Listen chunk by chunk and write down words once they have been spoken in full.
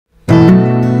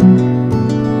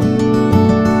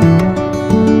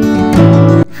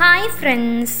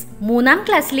Friends, 3ാം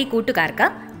ക്ലാസ്സിലെ കൂട്ടുകാർക്ക്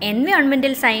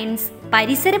എൻവയോൺമെന്റൽ science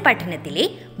പരിസര പഠനത്തിലെ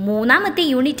 3ാമത്തെ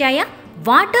യൂണിറ്റായ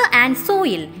വാട്ടർ ആൻഡ്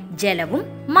സോയിൽ ജലവും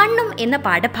മണ്ണും എന്ന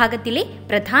പാഠഭാഗത്തിലെ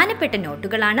പ്രധാനപ്പെട്ട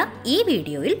നോട്ടുകളാണ് ഈ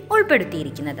വീഡിയോയിൽ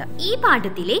ഉൾപ്പെടുത്തിയിരിക്കുന്നത്. ഈ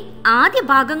പാഠത്തിലെ ആദ്യ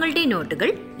ഭാഗങ്ങളുടെ നോട്ടുകൾ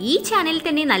ഈ ചാനലിൽ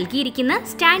തന്നെ നൽകിയിരിക്കുന്ന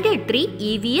സ്റ്റാൻഡേർഡ് 3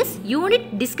 EVS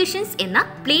യൂണിറ്റ് ഡിസ്കഷൻസ് എന്ന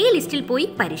പ്ലേലിസ്റ്റിൽ പോയി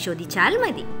പരിശോധിച്ചാൽ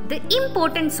മതി. ദ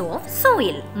ഇമ്പോർട്ടൻസ് ഓഫ്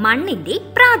സോയിൽ, മണ്ണിന്റെ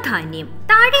പ്രാധാന്യം.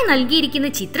 താഴെ നൽകിയിരിക്കുന്ന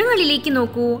ചിത്രങ്ങളിലേക്ക്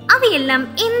നോക്കൂ. അവയെല്ലാം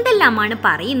എന്തെല്ലാമാണ്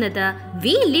പറയുന്നത്?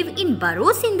 We live in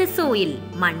burrows in the soil.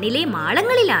 മണ്ണിലെ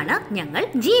മാളങ്ങളിലാണ് ഞങ്ങൾ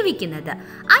ജീവിക്കുന്നത്.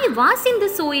 I was in the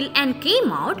soil and came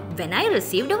out when I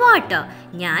received water.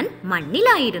 ഞാൻ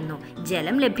മണ്ണിലായിരുന്നു,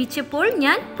 ജലം ലഭിച്ചപ്പോൾ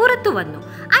ഞാൻ പുറത്തു വന്നു.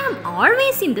 I am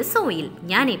always in the soil.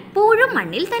 ഞാൻ എപ്പോഴും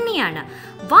മണ്ണിൽ തന്നെയാണ്.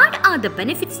 What are the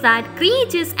benefits that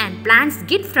creatures and plants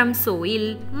get from soil?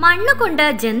 മണ്ണ് കൊണ്ട്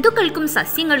ജന്തുക്കൾക്കും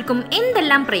സസ്യങ്ങൾക്കും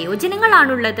എന്തെല്ലാം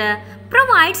പ്രയോജനങ്ങളാണുള്ളത്?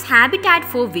 Provides habitat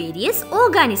for various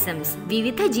organisms.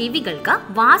 വിവിധ ജീവികൾക്ക്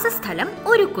വാസസ്ഥലം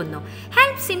ഒരുക്കുന്നു.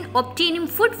 Helps in obtaining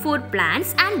food for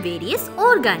plants and various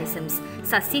organisms.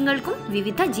 സസ്യങ്ങൾക്കും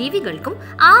വിവിധ ജീവികൾക്കും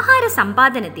ആഹാര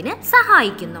സമ്പാദനത്തിന്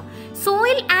സഹായിക്കുന്നു.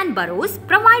 Soil and burrows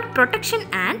provide protection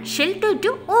and shelter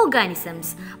to organisms.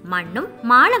 മണ്ണും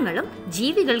മാളങ്ങളും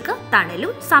ജീവികൾക്ക്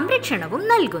തണലും സംരക്ഷണവും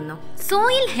നൽകുന്നു.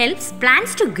 Soil helps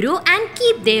plants to grow and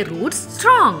keep their roots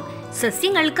strong.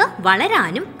 സസ്യങ്ങൾക്ക്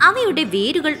വളരാനും അവയുടെ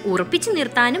വേരുകൾ ഉറപ്പിച്ചു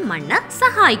നിർത്താനും മണ്ണ്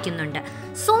സഹായിക്കുന്നുണ്ട്.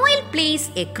 Soil place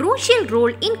A crucial role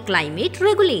in climate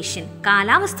regulation.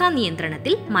 കാലാവസ്ഥാ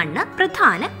നിയന്ത്രണത്തിൽ മണ്ണ്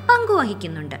പ്രധാന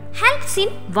പങ്കുവഹിക്കുന്നുണ്ട്. Helps in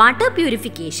water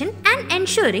purification and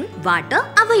ensuring water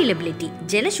availability.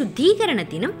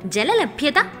 ജലശുദ്ധീകരണത്തിനും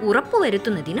ജലലഭ്യത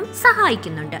ഉറപ്പുവരുത്തുന്നതിനും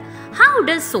സഹായിക്കുന്നുണ്ട്. How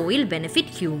does soil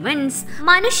benefit humans?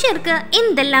 മനുഷ്യർക്ക്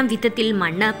എന്തെല്ലാം വിധത്തിൽ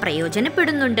മണ്ണ്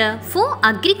പ്രയോജനപ്പെടുന്നുണ്ട്? ഫോർ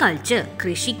അഗ്രികൾച്ചർ,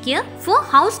 കൃഷിക്ക്. ഫോർ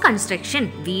ഹൗസ് കൺസ്ട്രക്ഷൻ,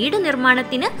 വീട്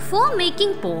നിർമ്മാണത്തിന്. For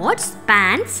making pots,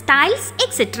 pants, tiles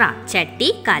etcetera, ചട്ടി,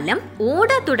 കലം,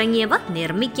 ഓട് തുടങ്ങിയവ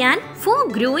നിർമ്മിക്കാൻ. ഫോർ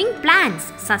ഗ്രോയിങ് പ്ലാന്റ്സ്,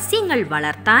 സസ്യങ്ങൾ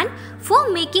വളർത്താൻ. ഫോർ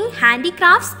മേക്കിംഗ്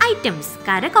ഹാൻഡിക്രാഫ്റ്റ്സ് ഐറ്റംസ്,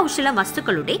 കരകൗശല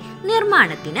വസ്തുക്കളുടെ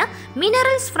നിർമ്മാണത്തിന്.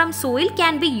 Minerals from soil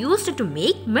can be used to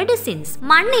make medicines.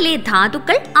 മണ്ണിലെ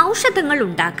ധാതുക്കൾ ഔഷധങ്ങൾ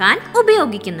ഉണ്ടാക്കാൻ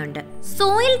ഉപയോഗിക്കുന്നുണ്ട്.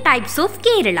 Soil types of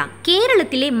Kerala.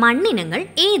 കേരളത്തിലെ മണ്ണിനങ്ങൾ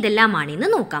ഏതെല്ലാമാണെന്ന്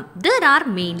നോക്കാം. There are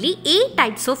mainly 8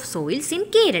 types of soils in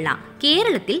Kerala.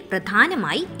 കേരളത്തിൽ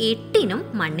പ്രധാനമായി 8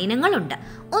 മണ്ണിനങ്ങളുണ്ട്.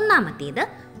 ഒന്നാമത്തേത്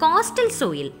coastal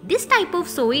soil. This type of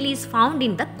soil is found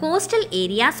in the coastal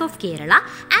areas of Kerala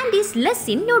and is less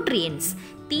in nutrients.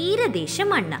 തീരദേശ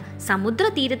മണ്ണ്.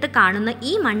 സമുദ്രതീരത്ത് കാണുന്ന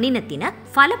ഈ മണ്ണിനത്തിന്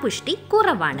ഫലപുഷ്ടി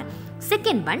കുറവാണ്.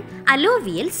 സെക്കൻഡ് വൺ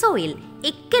അലോവിയൽ സോയിൽ,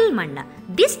 എക്കൽ മണ്ണ്.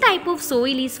 This type of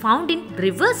soil is found in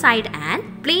riverside and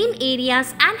plain areas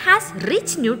and has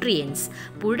rich nutrients.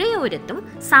 പുഴയോരത്തും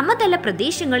സമതല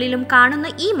പ്രദേശങ്ങളിലും കാണുന്ന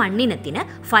ഈ മണ്ണിനത്തിന്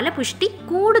ഫലപുഷ്ടി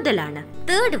കൂടുതലാണ്.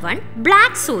 Third one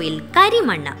black soil,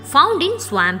 കരിമണ്ണ്. Found in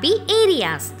സ്വാമ്പി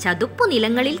areas, ചതുപ്പു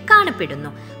നിലങ്ങളിൽ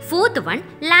കാണപ്പെടുന്നു. ഫോർത്ത് വൺ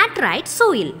ലാറ്ററൈറ്റ്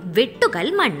സോയിൽ, വെട്ടുകൽ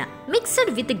മണ്ണ്.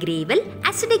 Mixed with gravel,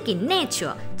 acidic in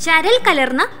nature. ചരൽ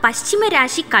കലർന്ന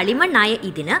പശ്ചിമരാശി കളിമണ്ണായ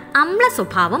ഇതിന് അമ്ല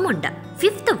സ്വഭാവമുണ്ട്.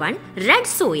 Fifth one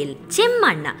red soil,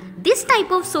 ചെമ്മണ്ണ്. This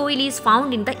type of soil is found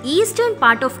in the eastern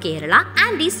part of Kerala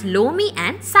and is loamy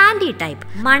and sandy type.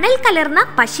 മണൽ കലർന്ന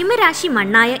പശ്ചിമരാശി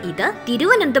മണ്ണായ ഇത്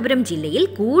തിരുവനന്തപുരം ജില്ലയിൽ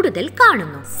കൂടുതൽ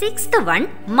കാണുന്നു. Sixth one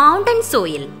mountain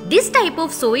soil. This type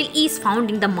of soil is found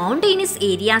in the mountainous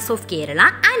areas of Kerala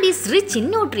and is rich in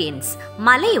nutrients.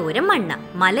 മലയോര മണ്ണ്.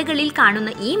 മലകളിൽ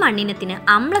കാണുന്ന ഈ മണ്ണിനത്തിന്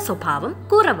അമ്ല സ്വഭാവം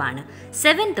കുറവാണ്.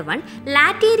 Seventh one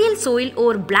ലാറ്റേരിയൽ soil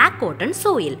or black cotton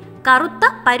soil, കറുത്ത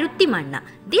പരുത്തി മണ്ണ്.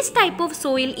 This type of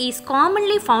soil is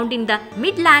commonly found in the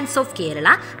midlands of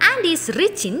Kerala and is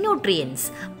rich in nutrients.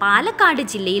 Palakkad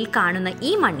ജില്ലയിൽ കാണുന്ന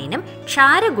ഈ മണ്ണിനും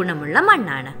ക്ഷാരഗുണമുള്ള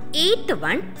മണ്ണാണ്. Eighth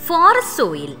one forest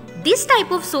soil. This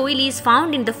type of soil is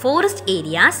found in the forest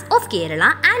areas of Kerala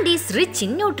and is rich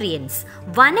in nutrients.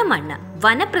 വനമണ്ണ്.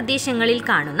 വനപ്രദേശങ്ങളിൽ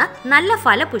കാണുന്ന നല്ല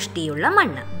ഫലപുഷ്ടിയുള്ള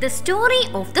മണ്ണ്. The story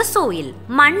of the soil.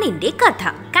 മണ്ണിന്റെ കഥ.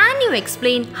 Can you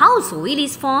explain how soil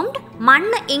is formed?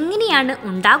 മണ്ണ് എങ്ങനെയാണ്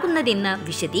ഉണ്ടാകുന്നതെന്ന്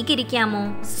വിശദീകരിക്കാമോ?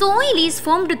 Soil is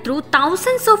formed through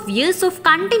thousands of years of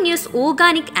continuous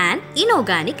organic and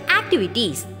inorganic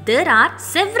activities. There are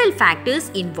several factors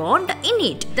involved in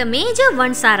it. The major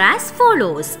ones are as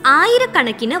follows.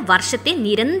 ആയിരക്കണക്കിന് വർഷത്തെ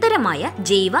നിരന്തരമായ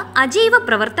ജൈവ അജൈവ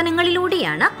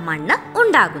പ്രവർത്തനങ്ങളിലൂടെയാണ് മണ്ണ്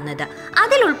ഉണ്ടാകുന്നത്.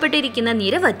 അതിൽ ഉൾപ്പെട്ടിരിക്കുന്ന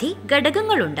നിരവധി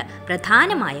ഘടകങ്ങളുണ്ട്.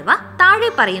 പ്രധാനമായവ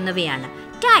താഴെ പറയുന്നവയാണ്.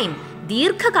 ടൈം,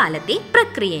 ദീർഘകാലത്തെ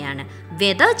പ്രക്രിയയാണ്.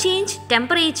 Weather change,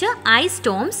 temperature, ice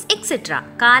storms etcetera,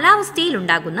 കാലാവസ്ഥയിൽ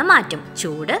ഉണ്ടാകുന്ന മാറ്റം,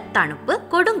 ചൂട്, തണുപ്പ്,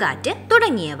 കൊടുങ്കാറ്റ്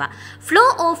തുടങ്ങിയവ. ഫ്ലോ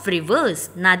ഓഫ് റിവേഴ്സ്,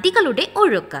 നദികളുടെ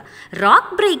ഒഴുക്ക്.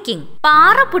 റോക്ക് ബ്രേക്കിംഗ്,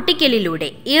 പാറ പൊട്ടിക്കലിലൂടെ.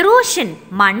 Erosion,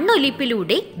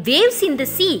 മണ്ണൊലിപ്പിലൂടെ. Waves in the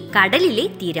sea, കടലിലെ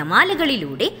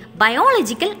തിരമാലകളിലൂടെ.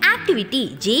 ബയോളജിക്കൽ ആക്ടിവിറ്റി,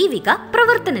 ജൈവിക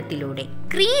പ്രവർത്തനത്തിലൂടെ.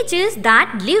 Creatures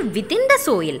that live within the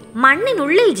soil,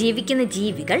 മണ്ണിനുള്ളിൽ ജീവിക്കുന്ന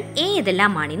ജീവികൾ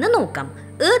ഏതെല്ലാമാണെന്ന് നോക്കാം.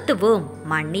 എർത്ത് വേം,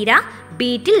 മണ്ണിര.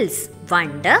 ബീറ്റിൽസ്,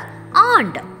 വണ്ട്.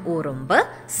 ആണ്ട്, ഉറുമ്പ്.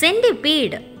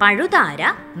 Centipede, പഴുതാര.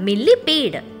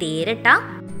 മില്ലിപീഡ്, തേരട്ട.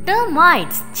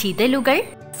 Termites, ചിതലുകൾ.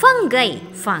 Fungi,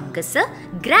 fungus.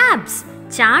 Grabs,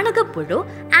 ചാണകപ്പുഴു.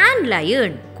 And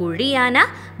lion, കുഴിയാന.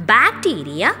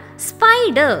 Bacteria.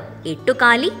 Spider,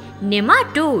 എട്ടുകാലി.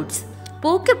 നെമാറ്റോഡ്സ്,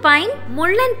 പോർക്യുപൈൻ,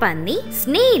 മുള്ളൻ പന്നി.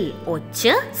 സ്നെയിൽ,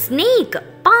 ഒച്ച്. സ്നേക്ക്,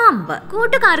 പാമ്പ്.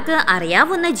 കൂട്ടുകാർക്ക്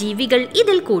അറിയാവുന്ന ജീവികൾ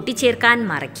ഇതിൽ കൂട്ടിച്ചേർക്കാൻ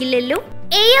മറക്കില്ലല്ലോ.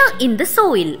 എയർ ഇൻ ദ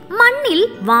സോയിൽ, മണ്ണിൽ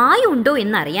വായു ഉണ്ടോ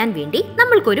എന്നറിയാൻ വേണ്ടി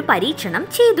നമ്മൾക്കൊരു പരീക്ഷണം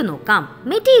ചെയ്തു നോക്കാം.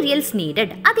 മെറ്റീരിയൽസ്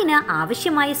നീഡഡ്, അതിന്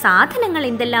ആവശ്യമായ സാധനങ്ങൾ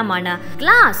എന്തെല്ലാമാണ്?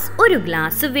 ഗ്ലാസ്, ഒരു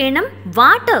ഗ്ലാസ് വേണം.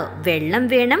 വാട്ടർ, വെള്ളം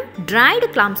വേണം. ഡ്രൈഡ്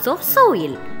ക്ലംസ് ഓഫ്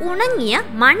സോയിൽ, ഉണങ്ങിയ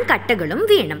മൺകട്ടകളും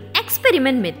വേണം.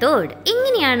 എക്സ്പെരിമെന്റ് മെത്തേഡ്,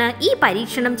 എങ്ങനെയാണ് ഈ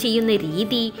പരീക്ഷണം ചെയ്യുന്ന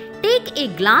രീതി? Take A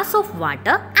glass of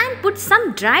water and put some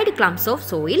dried ക്ലംസ് of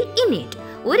soil in it.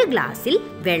 ഒരു ഗ്ലാസ്സിൽ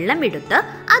വെള്ളമെടുത്ത്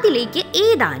അതിലേക്ക്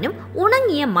ഏതാനും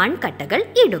ഉണങ്ങിയ മൺകട്ടകൾ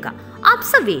ഇടുക.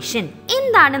 ഒബ്സർവേഷൻ,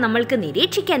 എന്താണ് നമ്മൾക്ക്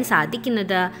നിരീക്ഷിക്കാൻ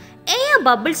സാധിക്കുന്നത്? Air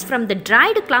bubbles from the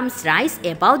dried ക്ലംസ് rice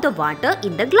above the water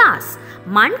in the glass.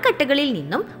 മൺകട്ടകളിൽ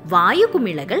നിന്നും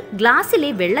വായുകുമിളകൾ ഗ്ലാസ്സിലെ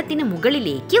വെള്ളത്തിന്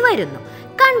മുകളിലേക്ക് വരുന്നു.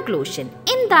 കൺക്ലൂഷൻ,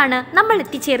 എന്താണ് നമ്മൾ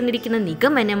എത്തിച്ചേർന്നിരിക്കുന്ന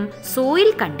നിഗമനം? സോയിൽ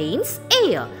കണ്ടെയ്ൻസ്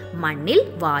എയർ, മണ്ണിൽ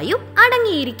വായു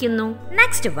അടങ്ങിയിരിക്കുന്നു.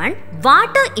 Next one,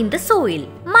 water in the soil.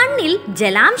 മണ്ണിൽ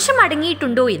ജലാംശം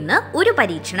അടങ്ങിയിട്ടുണ്ടോ എന്ന് ഒരു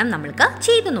പരീക്ഷണം നമ്മൾക്ക്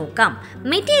ചെയ്തു നോക്കാം.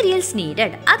 മെറ്റീരിയൽസ്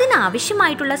നീഡഡ്,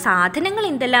 അതിനാവശ്യമായിട്ടുള്ള സാധനങ്ങൾ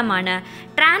എന്തെല്ലാമാണ്?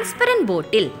 ട്രാൻസ്പെറന്റ്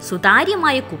ബോട്ടിൽ,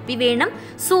 സുതാര്യമായ കുപ്പി വേണം.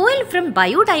 സോയിൽ ഫ്രം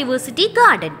ബയോഡൈവേഴ്സിറ്റി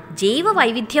ഗാർഡൻ, ജൈവ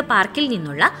വൈവിധ്യ പാർക്കിൽ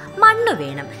നിന്നുള്ള മണ്ണ്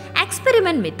വേണം.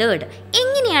 എക്സ്പെരിമെന്റ് മെത്തേഡ്,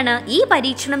 എങ്ങനെയാണ് ഈ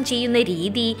പരീക്ഷണം ചെയ്യുന്ന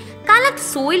രീതി? Collect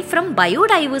soil from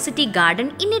biodiversity garden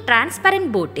in A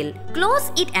transparent bottle. Close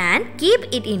it and keep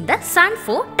it in the sun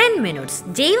four 10 minutes.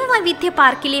 ജൈവ വൈവിധ്യ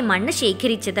പാർക്കിലെ മണ്ണ്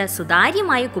ശേഖരിച്ചത്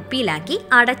സുതാര്യമായ കുപ്പിയിലാക്കി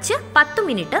അടച്ച് 10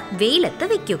 മിനിറ്റ് വെയിലത്ത്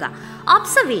വെക്കുക.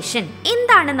 ഒബ്സർവേഷൻ,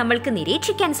 എന്താണ് നമ്മൾക്ക്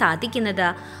നിരീക്ഷിക്കാൻ സാധിക്കുന്നത്?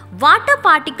 Water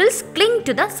particles cling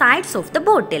to the sides of the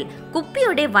ബോട്ടിൽ.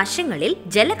 കുപ്പിയുടെ വശങ്ങളിൽ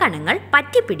ജലകണങ്ങൾ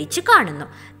പറ്റിപ്പിടിച്ച് കാണുന്നു.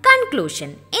 കൺക്ലൂഷൻ,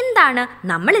 എന്താണ്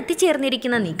നമ്മൾ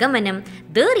എത്തിച്ചേർന്നിരിക്കുന്ന നിഗമനം?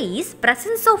 There is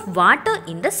presence of water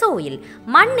in the soil.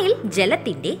 മണ്ണിൽ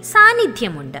ജലത്തിന്റെ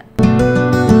സാന്നിധ്യമുണ്ട്.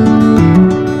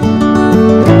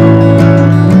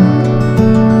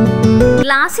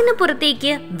 ഗ്ലാസിന്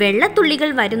പുറത്തേക്ക് വെള്ളത്തുള്ളികൾ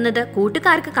വരുന്നത്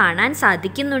കൂട്ടുകാർക്ക് കാണാൻ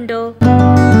സാധിക്കുന്നുണ്ടോ?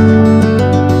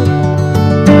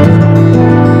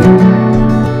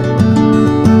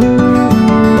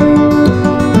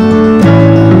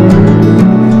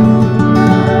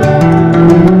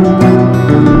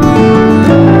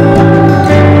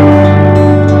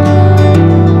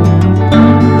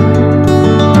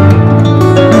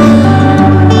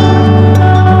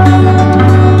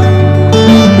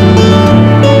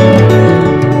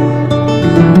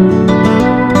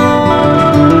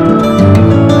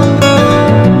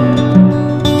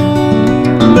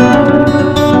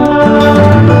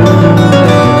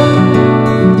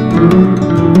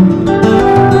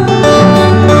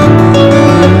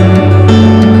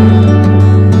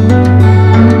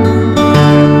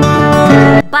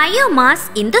 ബയോമാസ്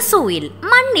ഇൻ ദ സോയിൽ,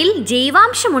 മണ്ണിൽ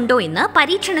ജൈവാംശമുണ്ടോ എന്ന്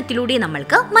പരീക്ഷണത്തിലൂടെ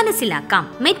നമ്മൾക്ക് മനസ്സിലാക്കാം.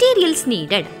 മെറ്റീരിയൽസ്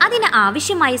നീഡഡ്, അതിന്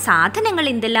ആവശ്യമായ സാധനങ്ങൾ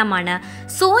എന്തെല്ലാമാണ്?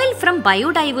 സോയിൽ ഫ്രം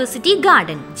ബയോഡൈവേഴ്സിറ്റി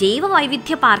ഗാർഡൻ, ജൈവ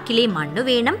വൈവിധ്യ പാർക്കിലെ മണ്ണ്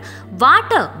വേണം.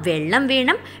 വാട്ടർ, വെള്ളം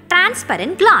വേണം.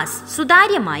 ട്രാൻസ്പെറന്റ് ഗ്ലാസ്,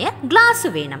 സുതാര്യമായ ഗ്ലാസ്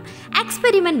വേണം.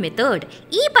 എക്സ്പെരിമെന്റ് മെത്തേഡ്,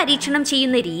 ഈ പരീക്ഷണം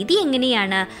ചെയ്യുന്ന രീതി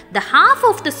എങ്ങനെയാണ്? The half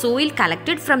of the soil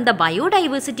collected from the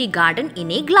biodiversity garden in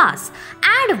A glass.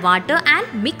 Add water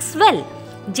and mix well.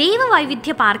 ജൈവ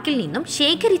വൈവിധ്യ പാർക്കിൽ നിന്നും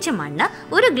ശേഖരിച്ച മണ്ണ്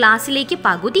ഒരു ഗ്ലാസ്സിലേക്ക്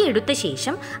പകുതി എടുത്ത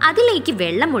ശേഷം അതിലേക്ക്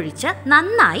വെള്ളമൊഴിച്ച്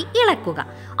നന്നായി ഇളക്കുക.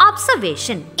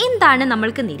 ഒബ്സർവേഷൻ, എന്താണ്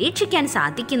നമ്മൾക്ക് നിരീക്ഷിക്കാൻ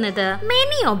സാധിക്കുന്നത്?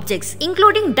 Many objects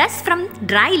including dust from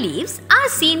dry leaves are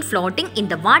seen floating in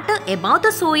the water above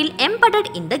the soil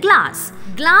embedded in the glass.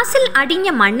 ഗ്ലാസിൽ അടിഞ്ഞ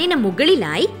മണ്ണിന്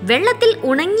മുകളിലായി വെള്ളത്തിൽ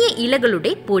ഉണങ്ങിയ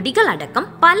ഇലകളുടെ പൊടികളടക്കം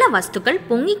പല വസ്തുക്കൾ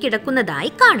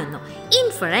പൊങ്ങിക്കിടക്കുന്നതായി കാണുന്നു.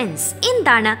 ഇൻഫറൻസ്,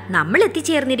 എന്താണ് നമ്മൾ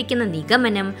എത്തിച്ചേർന്നിരിക്കുന്ന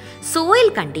നിഗമനം? സോയിൽ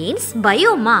കണ്ടെയ്ൻസ്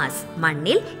ബയോമാസ്,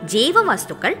 മണ്ണിൽ ജൈവ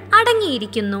വസ്തുക്കൾ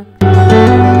അടങ്ങിയിരിക്കുന്നു.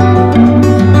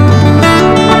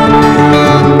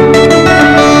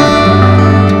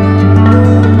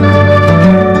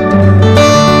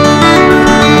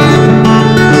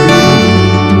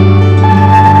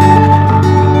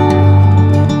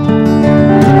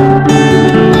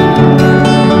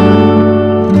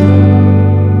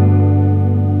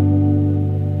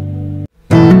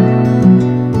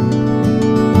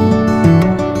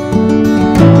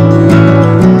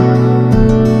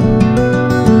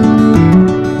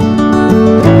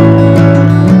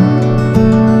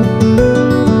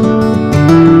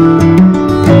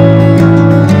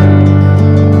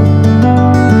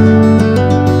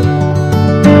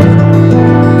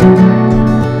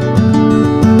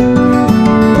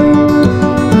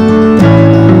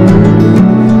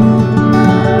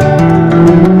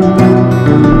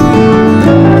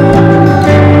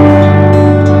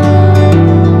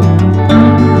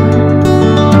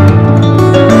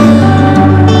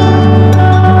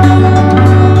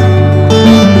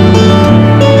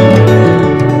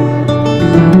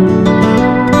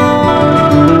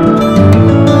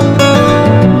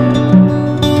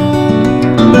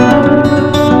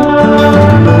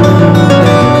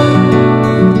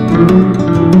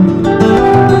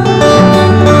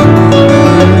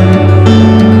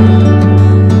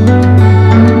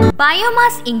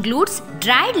 includes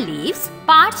dried leaves,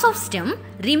 parts of stem,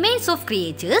 remains of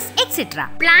creatures, etc.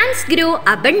 Plants grow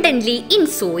abundantly in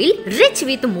soil rich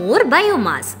with more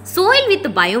biomass. Soil with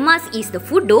biomass is the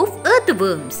food of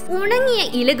earthworms.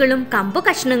 ഉണങ്ങിയ ഇലകളും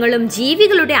കമ്പുകഷ്ണങ്ങളും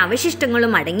ജീവികളുടെ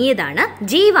അവശിഷ്ടങ്ങളും അടങ്ങിയതാണ്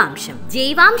ജൈവാംശം.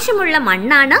 ജൈവാംശമുള്ള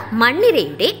മണ്ണാണ്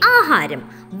മണ്ണിരയുടെ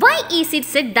ആഹാരം. Why is it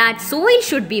said that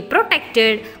soil should be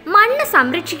protected? മണ്ണ്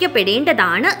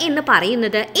സംരക്ഷിക്കപ്പെടേണ്ടതാണ് എന്ന്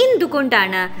പറയുന്നത്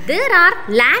എന്തുകൊണ്ടാണ്? There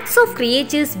are lakhs of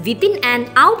creatures within and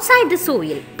outside the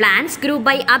soil. Plants grow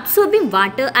by absorbing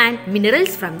water and minerals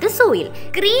from the soil.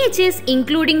 Creatures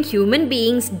including human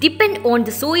beings depend on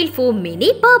the soil for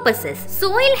many purposes.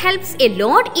 Soil helps a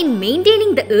lot in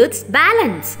maintaining the earth's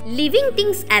balance. Living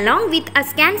things along with us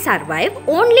can survive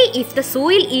only if the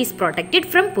soil is protected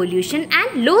from pollution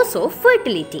and loss of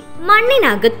fertility.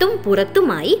 മണ്ണിനകത്തും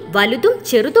പുറത്തുമായി വലുതും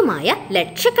ചെറുതുമായ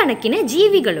ലക്ഷക്കണക്കിന്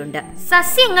ജീവികളുണ്ട്.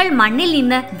 സസ്യങ്ങൾ മണ്ണിൽ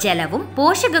നിന്ന് ജലവും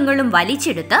പോഷകങ്ങളും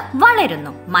വലിച്ചെടുത്ത്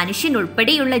വളരുന്നു.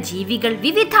 മനുഷ്യനുൾപ്പെടെയുള്ള ജീവികൾ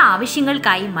വിവിധ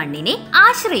ആവശ്യങ്ങൾക്കായി മണ്ണിനെ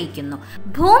ആശ്രയിക്കുന്നു.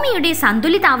 ഭൂമിയുടെ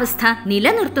സന്തുലിതാവസ്ഥ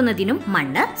നിലനിർത്തുന്നതിനും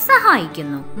മണ്ണ്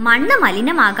സഹായിക്കുന്നു. മണ്ണ്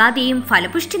മലിനമാകാതെയും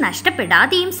ഫലപുഷ്ടി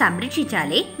നഷ്ടപ്പെടാതെയും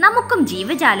സംരക്ഷിച്ചാലേ നമുക്കും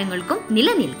ജീവജാലങ്ങൾക്കും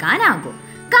നിലനിൽക്കാനാകൂ.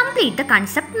 Complete the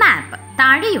concept map.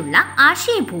 താഴെയുള്ള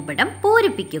ആശയഭൂപടം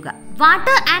പൂരിപ്പിക്കുക.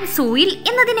 വാട്ടർ ആൻഡ് സോയിൽ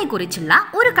എന്നതിനെ കുറിച്ചുള്ള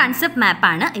ഒരു കൺസെപ്റ്റ്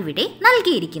മാപ്പാണ് ഇവിടെ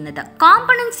നൽകിയിരിക്കുന്നത്.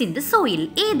 കോമ്പണന്റ്സ് in the soil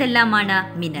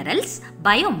ഏതെല്ലാമാണ്? Minerals,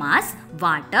 biomass,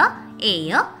 water,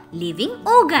 air, living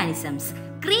organisms.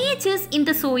 Creatures in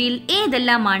the soil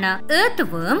ഏതെല്ലാമാണ്?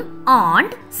 earthworm,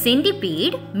 ant,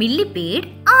 centipede, millipede,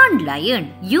 ant lion.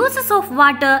 Uses of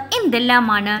water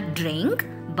എന്തെല്ലാമാണ്? Drink,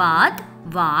 Baat,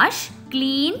 wash,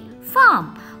 clean,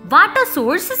 farm. Water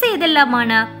sources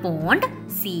ഏതെല്ലാമാണ്? Pond,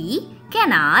 see,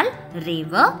 canal,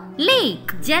 river,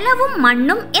 ലേക്ക്. ജലവും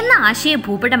മണ്ണും എന്ന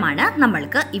ആശയഭൂപടമാണ്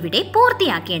നമ്മൾക്ക് ഇവിടെ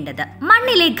പൂർത്തിയാക്കേണ്ടത്.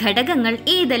 മണ്ണിലെ ഘടകങ്ങൾ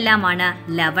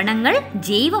ഏതെല്ലാമാണ്? ലവണങ്ങൾ,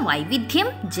 ജൈവ വൈവിധ്യം,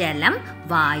 ജലം,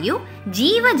 വായു,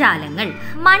 ജീവജാലങ്ങൾ.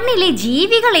 മണ്ണിലെ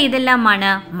ജീവികൾ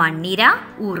ഏതെല്ലാമാണ്? മണ്ണിര,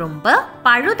 ഉറുമ്പ്,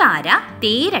 പഴുതാര,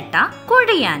 തേരട്ട,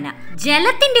 കുഴയാന.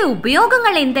 ജലത്തിന്റെ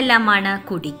ഉപയോഗങ്ങൾ എന്തെല്ലാമാണ്?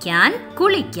 കുടിക്കാൻ,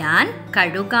 കുളിക്കാൻ,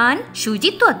 കഴുകാൻ,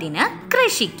 ശുചിത്വത്തിന്,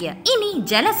 കൃഷിക്ക്. ഇനി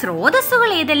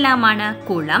ജലസ്രോതസ്സുകൾ ഏതെല്ലാമാണ്?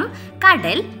 കുളം,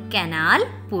 കടൽ, കനാൽ,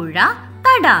 പുഴ,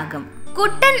 തടാകം.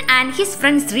 Kuttan and his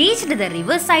friends reached the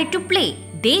riverside to play.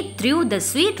 They threw the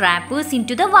sweet wrappers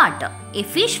into the water. A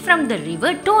fish from the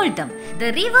river told them,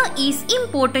 "The river is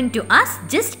important to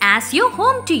us just as your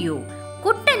home to you."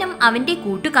 കുട്ടനും അവന്റെ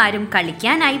കൂട്ടുകാരും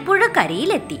കളിക്കാനായി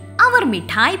പുഴക്കരയിലെത്തി. അവർ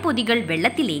മിഠായി പൊതികൾ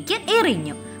വെള്ളത്തിലേക്ക്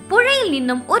എറിഞ്ഞു. പുഴയിൽ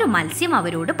നിന്നും ഒരു മത്സ്യം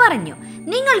അവരോട് പറഞ്ഞു,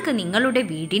 നിങ്ങൾക്ക് നിങ്ങളുടെ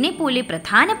വീടിനെ പോലെ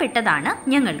പ്രധാനപ്പെട്ടതാണ്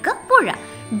ഞങ്ങൾക്ക് പുഴ.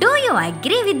 Do you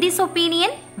agree with this opinion?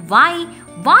 Why?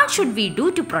 What should we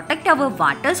do to protect our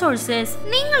water sources?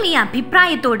 നിങ്ങൾ ഈ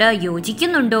അഭിപ്രായത്തോട്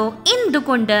യോജിക്കുന്നുണ്ടോ?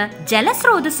 എന്തുകൊണ്ട്?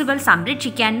 ജലസ്രോതസ്സുകൾ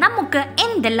സംരക്ഷിക്കാൻ നമുക്ക്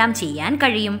എന്തെല്ലാം ചെയ്യാൻ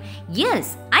കഴിയും? Yes,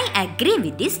 I agree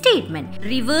with this statement.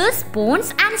 Rivers, ponds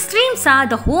and streams are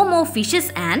the home of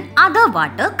fishes and other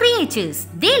water creatures.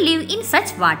 They live in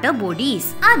such water bodies.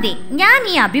 അതെ, ഞാൻ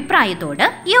ഈ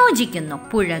അഭിപ്രായത്തോട് യോജിക്കുന്നു.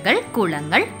 പുഴകൾ,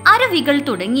 കുളങ്ങൾ, അരുവികൾ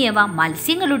തുടങ്ങിയവ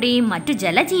മത്സ്യങ്ങളുടെയും മറ്റു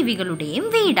ജലജീവികളുടെയും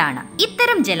വീടാണ്.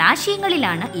 ഇത്തരം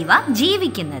ജലാശയങ്ങളിലാണ് ഇവ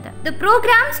ജീവിക്കുന്നത്. The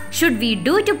programs should we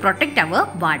do to protect our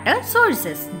water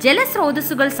sources?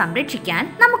 ജലസ്രോതസ്സുകൾ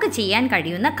സംരക്ഷിക്കാൻ നമുക്ക് ചെയ്യാൻ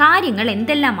കഴിയുന്ന കാര്യങ്ങൾ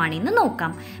എന്തെല്ലാമാണെന്ന്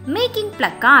നോക്കാം. മേക്കിംഗ്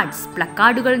പ്ലക്കാർഡ്സ്,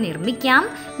 പ്ലക്കാർഡുകൾ നിർമ്മിക്കാം.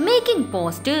 മേക്കിംഗ്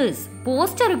പോസ്റ്റേഴ്സ്,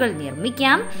 പോസ്റ്ററുകൾ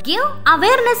നിർമ്മിക്കാം. Give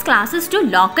awareness classes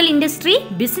to local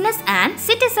industry, business and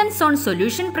citizens on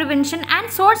solution prevention and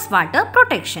source water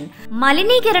protection.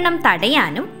 മലിനീകരണം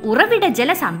തടയാനും ഉറവിട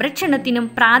ജല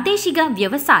സംരക്ഷണത്തിനും പ്രാദേശിക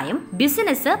വ്യവസായം,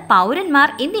 ബിസിനസ്,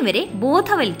 പൗരന്മാർ എന്നിവരെ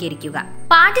ബോധവൽക്കരിക്കുക.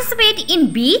 Participate in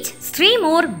beach,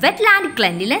 stream or wetland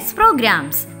cleanliness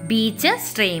programs. Beach,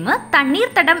 stream,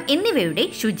 തണ്ണീർത്തടം എന്നിവയുടെ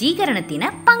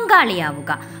ശുചീകരണത്തിന്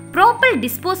പങ്കാളിയാവുക. Proper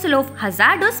disposal of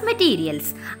hazardous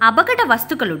materials, അപകട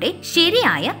വസ്തുക്കളുടെ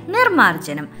ശരിയായ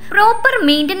നിർമ്മാർജ്ജനം. Proper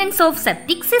maintenance of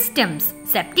septic systems,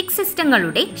 septic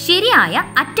സിസ്റ്റങ്ങളുടെ ശരിയായ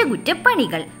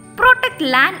അറ്റകുറ്റപ്പണികൾ.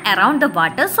 Protect land around the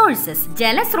water sources,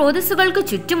 ജലസ്രോതസ്സുകൾക്ക്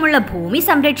ചുറ്റുമുള്ള ഭൂമി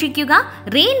സംരക്ഷിക്കുക.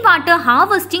 Rain water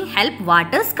harvesting help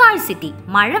water scarcity,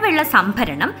 മഴവെള്ള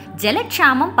സംഭരണം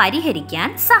ജലക്ഷാമം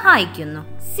പരിഹരിക്കാൻ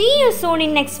സഹായിക്കുന്നു. See you soon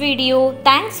in next video.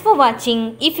 Thanks for watching.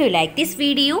 If you like this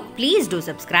video, please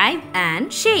do subscribe and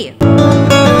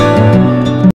share.